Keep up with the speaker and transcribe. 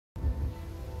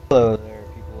Hello there,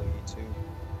 people of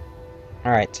YouTube.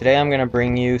 Alright, today I'm going to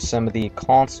bring you some of the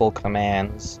console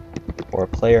commands, or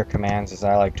player commands as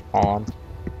I like to call them,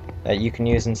 that you can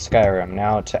use in Skyrim.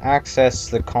 Now, to access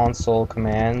the console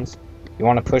commands, you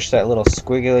want to push that little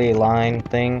squiggly line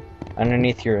thing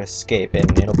underneath your escape,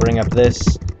 and it'll bring up this.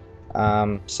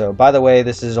 So, by the way,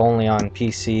 this is only on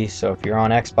PC, so if you're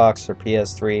on Xbox or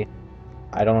PS3,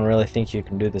 I don't really think you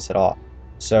can do this at all.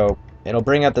 So, it'll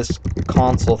bring up this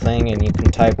console thing, and you can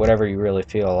type whatever you really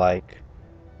feel like.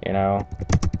 You know,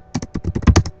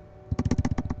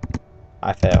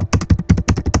 I fail.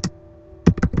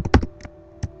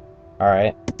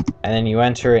 Alright, and then you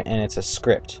enter it, and it's a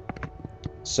script.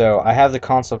 So, I have the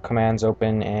console commands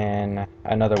open in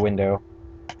another window.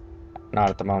 Not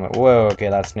at the moment. Whoa, okay,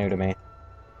 that's new to me.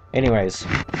 Anyways,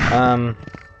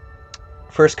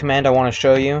 first command I want to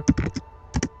show you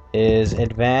is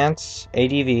advance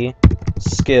ADV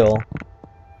skill,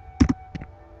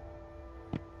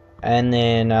 and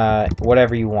then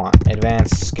whatever you want.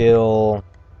 Advanced skill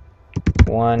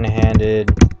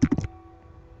one-handed.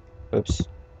 Oops.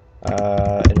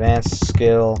 Advanced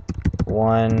skill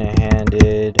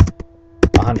one-handed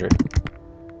 100.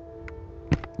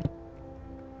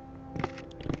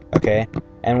 Okay,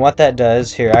 and what that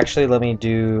does here, actually let me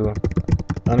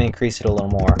increase it a little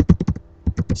more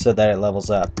so that it levels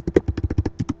up.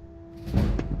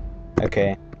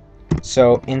 Okay,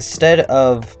 so instead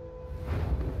of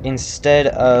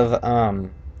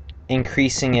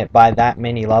increasing it by that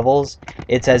many levels,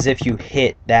 it's as if you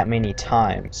hit that many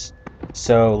times.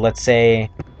 So let's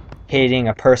say hitting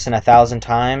a person 1,000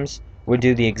 times would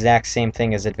do the exact same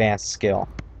thing as advanced skill.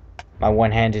 My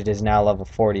one-handed is now level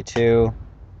 42.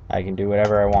 I can do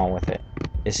whatever I want with it.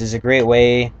 This is a great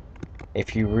way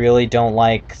if you really don't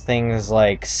like things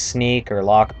like sneak or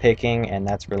lock picking, and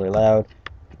that's really loud.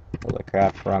 Holy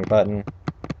crap, wrong button.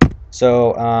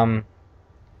 So,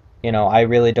 you know, I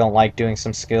really don't like doing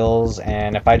some skills,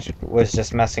 and if I was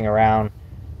just messing around,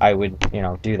 I would, you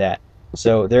know, do that.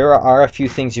 So there are a few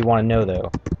things you want to know,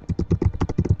 though.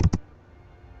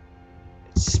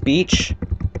 Speech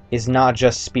is not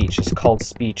just speech, it's called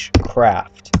speech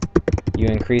craft. You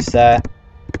increase that.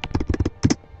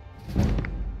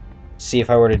 See if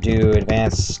I were to do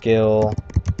advanced skill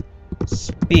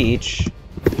speech.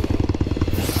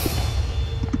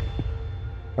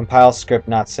 Compile script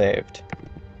not saved.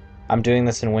 I'm doing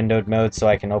this in windowed mode so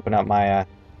I can open up my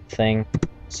thing,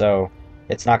 so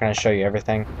it's not going to show you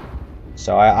everything.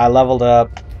 So I leveled up,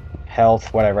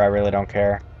 health, whatever, I really don't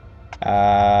care.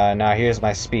 Now here's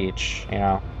my speech, you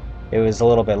know. It was a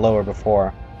little bit lower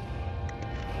before.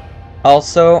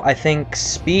 Also, I think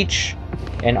speech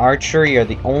and archery are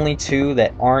the only two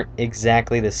that aren't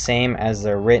exactly the same as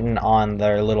they're written on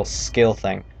their little skill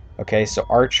thing. Okay, so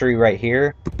archery right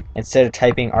here, instead of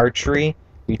typing archery,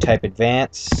 you type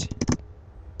advanced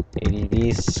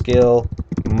ADV skill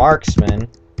marksman,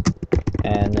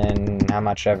 and then how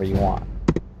much ever you want.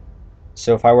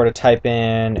 So if I were to type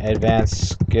in advanced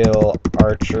skill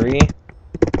archery,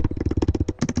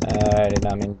 I did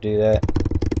not mean to do that.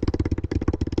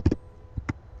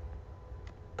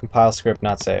 Compile script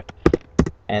not saved.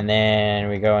 And then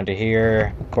we go into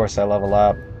here. Of course I level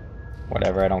up.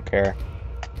 Whatever, I don't care.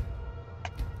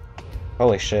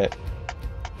 Holy shit.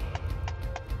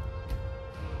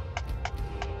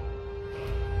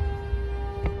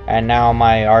 And now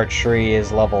my archery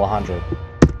is level 100.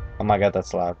 Oh my god,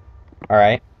 that's loud.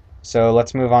 Alright, so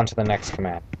let's move on to the next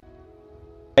command.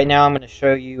 Right now I'm going to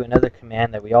show you another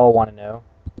command that we all want to know.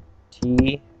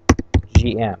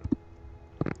 TGM.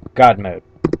 God mode.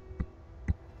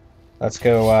 Let's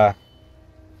go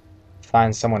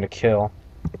find someone to kill.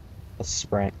 Let's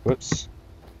sprint. Whoops.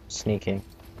 Sneaking.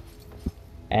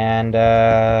 And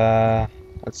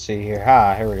let's see here.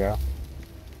 Here we go.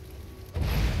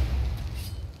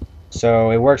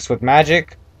 So it works with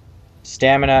magic,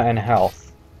 stamina, and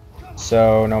health.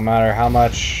 So no matter how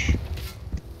much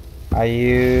I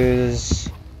use,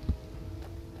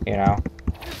 you know.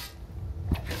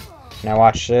 Now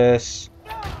watch this.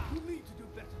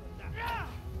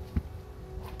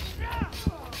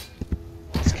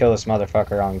 Let's kill this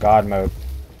motherfucker on God mode.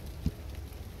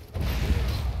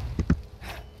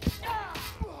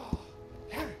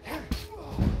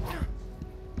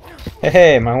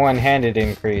 Hey, my one-handed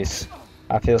increase.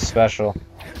 I feel special.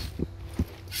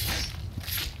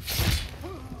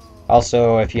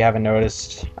 Also, if you haven't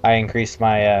noticed, I increased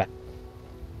my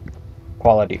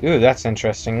quality. Ooh, that's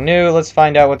interesting. New, let's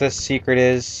find out what this secret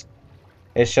is.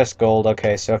 It's just gold.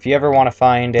 Okay, so if you ever want to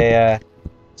find a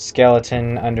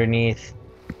skeleton underneath...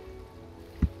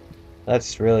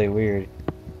 That's really weird.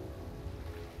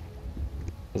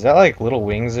 Is that like little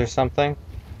wings or something?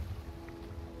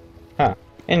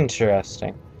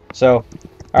 Interesting. So,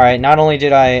 alright, not only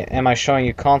am I showing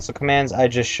you console commands, I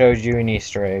just showed you an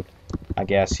Easter egg, I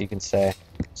guess you could say.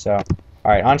 So,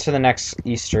 alright, on to the next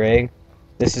Easter egg.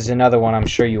 This is another one I'm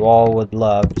sure you all would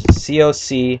love.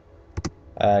 COC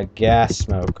gas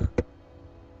smoke,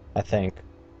 I think.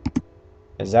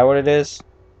 Is that what it is?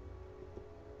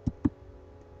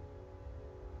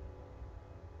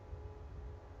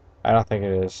 I don't think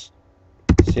it is.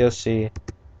 COC,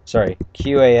 sorry,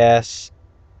 QAS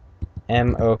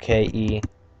MOKE.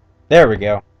 There we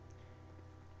go.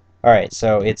 Alright,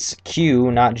 so it's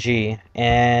Q, not G,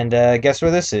 and guess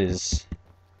where this is?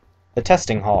 The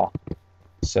testing hall.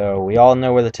 So we all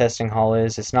know where the testing hall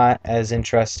is. It's not as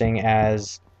interesting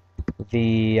as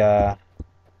the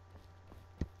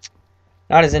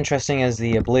not as interesting as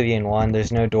the Oblivion one.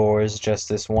 There's no doors, just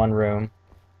this one room.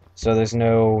 So there's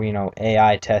no, you know,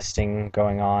 AI testing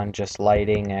going on, just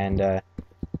lighting and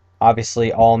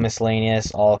obviously all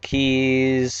miscellaneous, all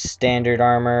keys, standard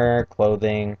armor,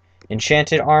 clothing,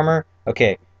 enchanted armor.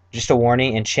 Okay, just a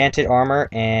warning, enchanted armor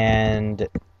and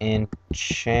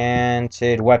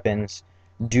enchanted weapons,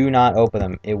 do not open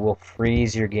them. It will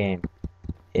freeze your game.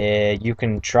 You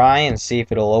can try and see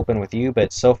if it'll open with you,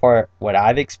 but so far what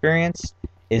I've experienced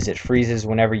is it freezes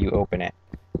whenever you open it.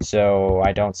 So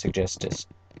I don't suggest this.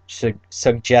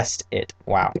 Suggest it.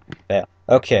 Wow. Fail.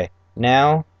 Okay,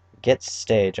 now get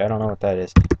stage. I don't know what that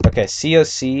is. Okay,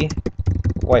 COC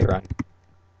Whiterun.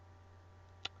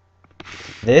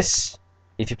 This,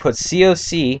 if you put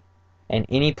COC in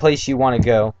any place you want to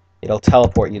go, it'll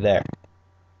teleport you there,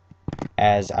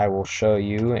 as I will show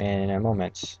you in a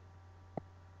moment.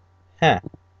 Huh.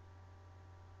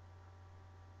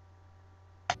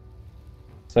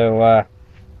 So,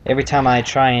 every time I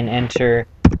try and enter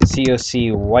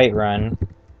COC Whiterun,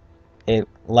 it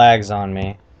lags on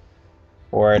me,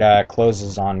 or it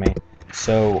closes on me.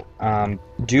 So,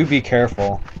 do be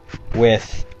careful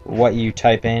with what you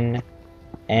type in,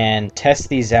 and test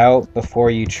these out before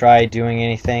you try doing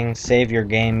anything. Save your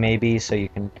game maybe, so you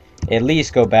can at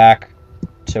least go back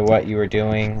to what you were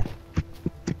doing,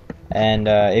 and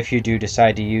if you do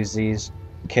decide to use these.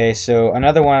 Okay, so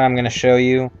another one I'm going to show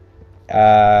you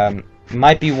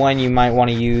might be one you might want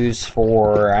to use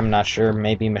for, I'm not sure,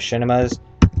 maybe machinimas.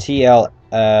 TCL,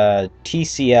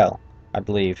 I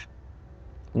believe.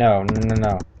 No.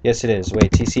 Yes, it is. Wait,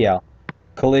 TCL.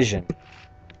 Collision.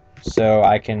 So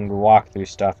I can walk through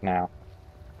stuff now.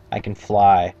 I can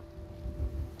fly.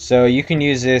 So you can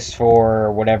use this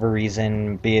for whatever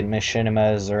reason, be it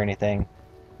machinimas or anything,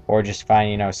 or just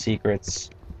find, you know, secrets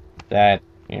that,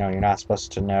 you know, you're not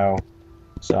supposed to know.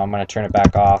 So I'm gonna turn it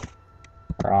back off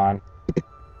or on.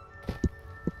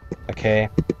 Okay.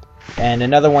 And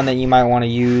another one that you might want to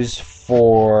use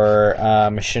for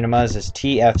machinimas is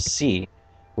TFC,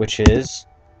 which is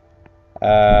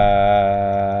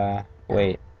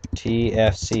wait,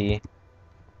 TFC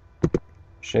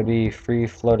should be free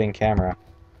floating camera.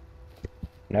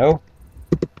 No?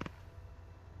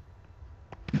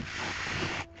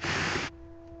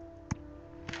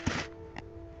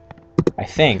 I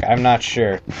think. I'm not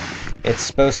sure. It's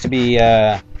supposed to be,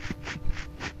 I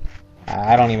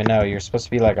don't even know. You're supposed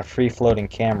to be like a free floating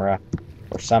camera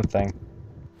or something.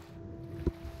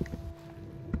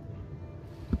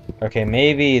 Okay,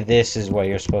 maybe this is what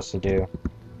you're supposed to do.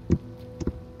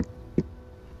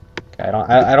 Okay,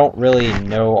 I don't really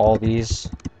know all these.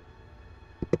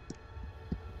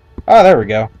 Oh, there we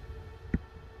go.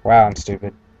 Wow, I'm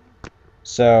stupid.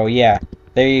 So, yeah,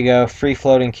 there you go, free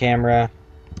floating camera.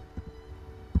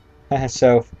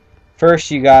 So,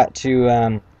 first you got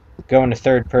to go into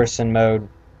third person mode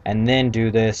and then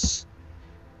do this.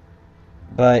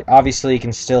 But obviously you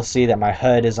can still see that my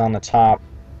HUD is on the top.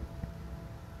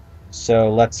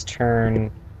 So let's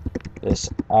turn this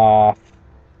off.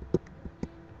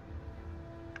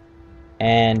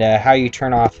 And how you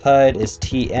turn off HUD is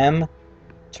TM.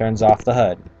 Turns off the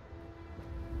HUD.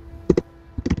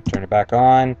 Turn it back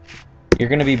on. You're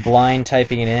going to be blind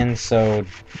typing it in, so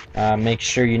make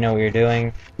sure you know what you're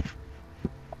doing.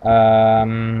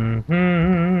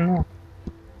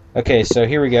 Okay, so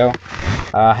here we go.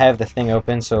 I have the thing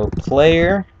open, so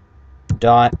player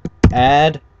dot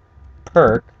add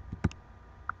perk,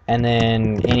 and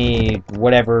then any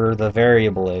whatever the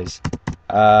variable is.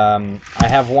 I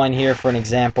have one here for an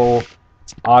example.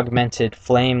 It's augmented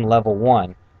flame level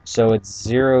 1, so it's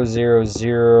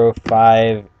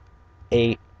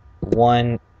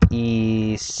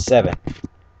 000581E7.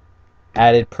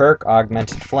 Added perk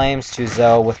augmented flames to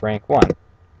Zell with rank 1.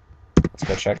 Let's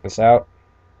go check this out.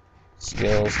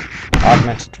 Skills,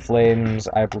 augmented flames,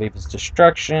 I believe is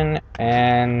destruction,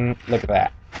 and look at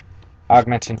that,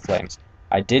 augmented flames.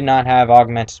 I did not have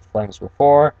augmented flames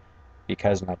before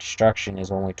because my destruction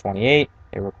is only 28.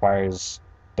 It requires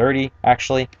 30,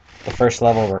 actually. The first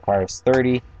level requires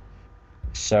 30.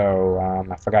 So,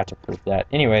 I forgot to prove that.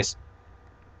 Anyways,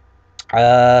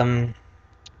 I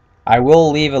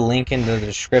will leave a link in the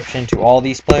description to all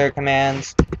these player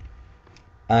commands.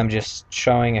 I'm just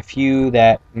showing a few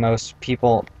that most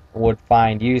people would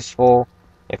find useful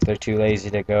if they're too lazy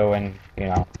to go and,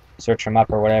 search them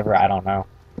up or whatever. I don't know.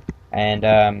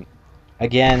 And,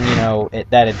 again,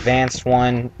 that advanced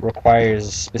one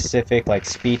requires specific, like,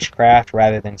 speechcraft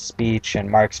rather than speech and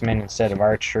marksman instead of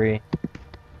archery.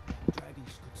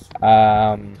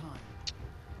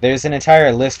 There's an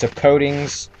entire list of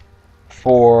codings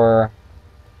for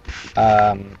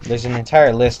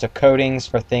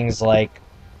things like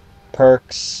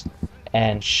perks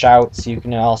and shouts. You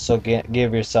can also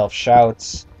give yourself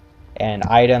shouts and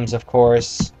items, of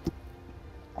course.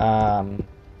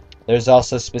 There's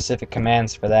also specific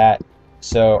commands for that.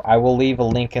 So I will leave a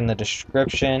link in the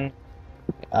description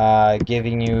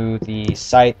giving you the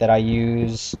site that I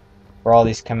use for all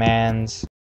these commands.